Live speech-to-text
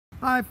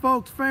Hi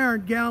folks,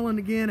 Faron Gallen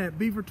again at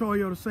Beaver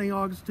Toyota St.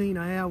 Augustine.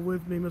 I have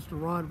with me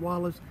Mr. Rod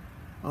Wallace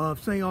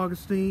of St.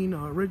 Augustine,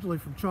 originally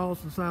from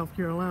Charleston, South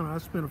Carolina. I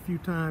spent a few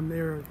time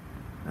there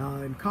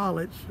in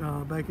college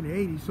back in the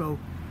 80s, so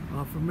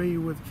familiar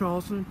with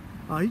Charleston.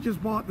 He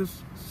just bought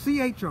this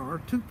CHR,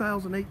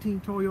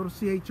 2018 Toyota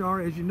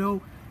CHR. As you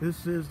know,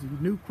 this is the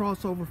new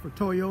crossover for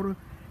Toyota,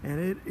 and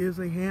it is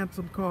a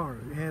handsome car.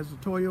 It has the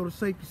Toyota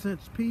Safety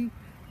Sense P,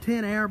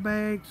 10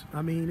 airbags.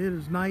 I mean, it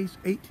is nice,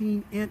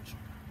 18-inch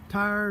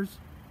tires,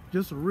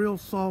 just a real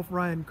soft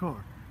riding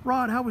car.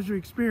 Rod, how was your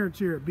experience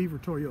here at Beaver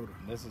Toyota?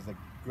 This is a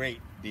great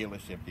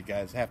dealership. You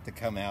guys have to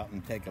come out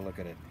and take a look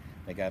at it.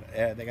 They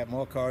got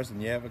more cars than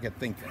you ever could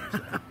think of.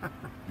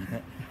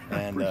 So.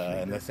 and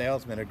the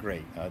salesmen are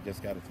great. I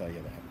just got to tell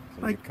you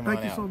that. So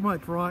thank you so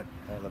much, Rod.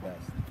 All the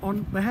best.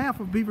 On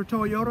behalf of Beaver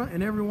Toyota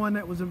and everyone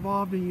that was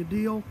involved in your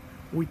deal,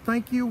 we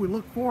thank you. We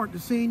look forward to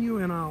seeing you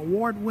in our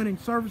award-winning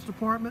service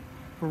department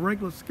for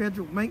regular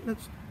scheduled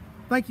maintenance.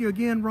 Thank you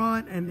again,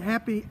 Rod, and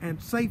happy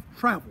and safe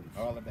travels.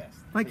 All the best.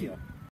 Thank you.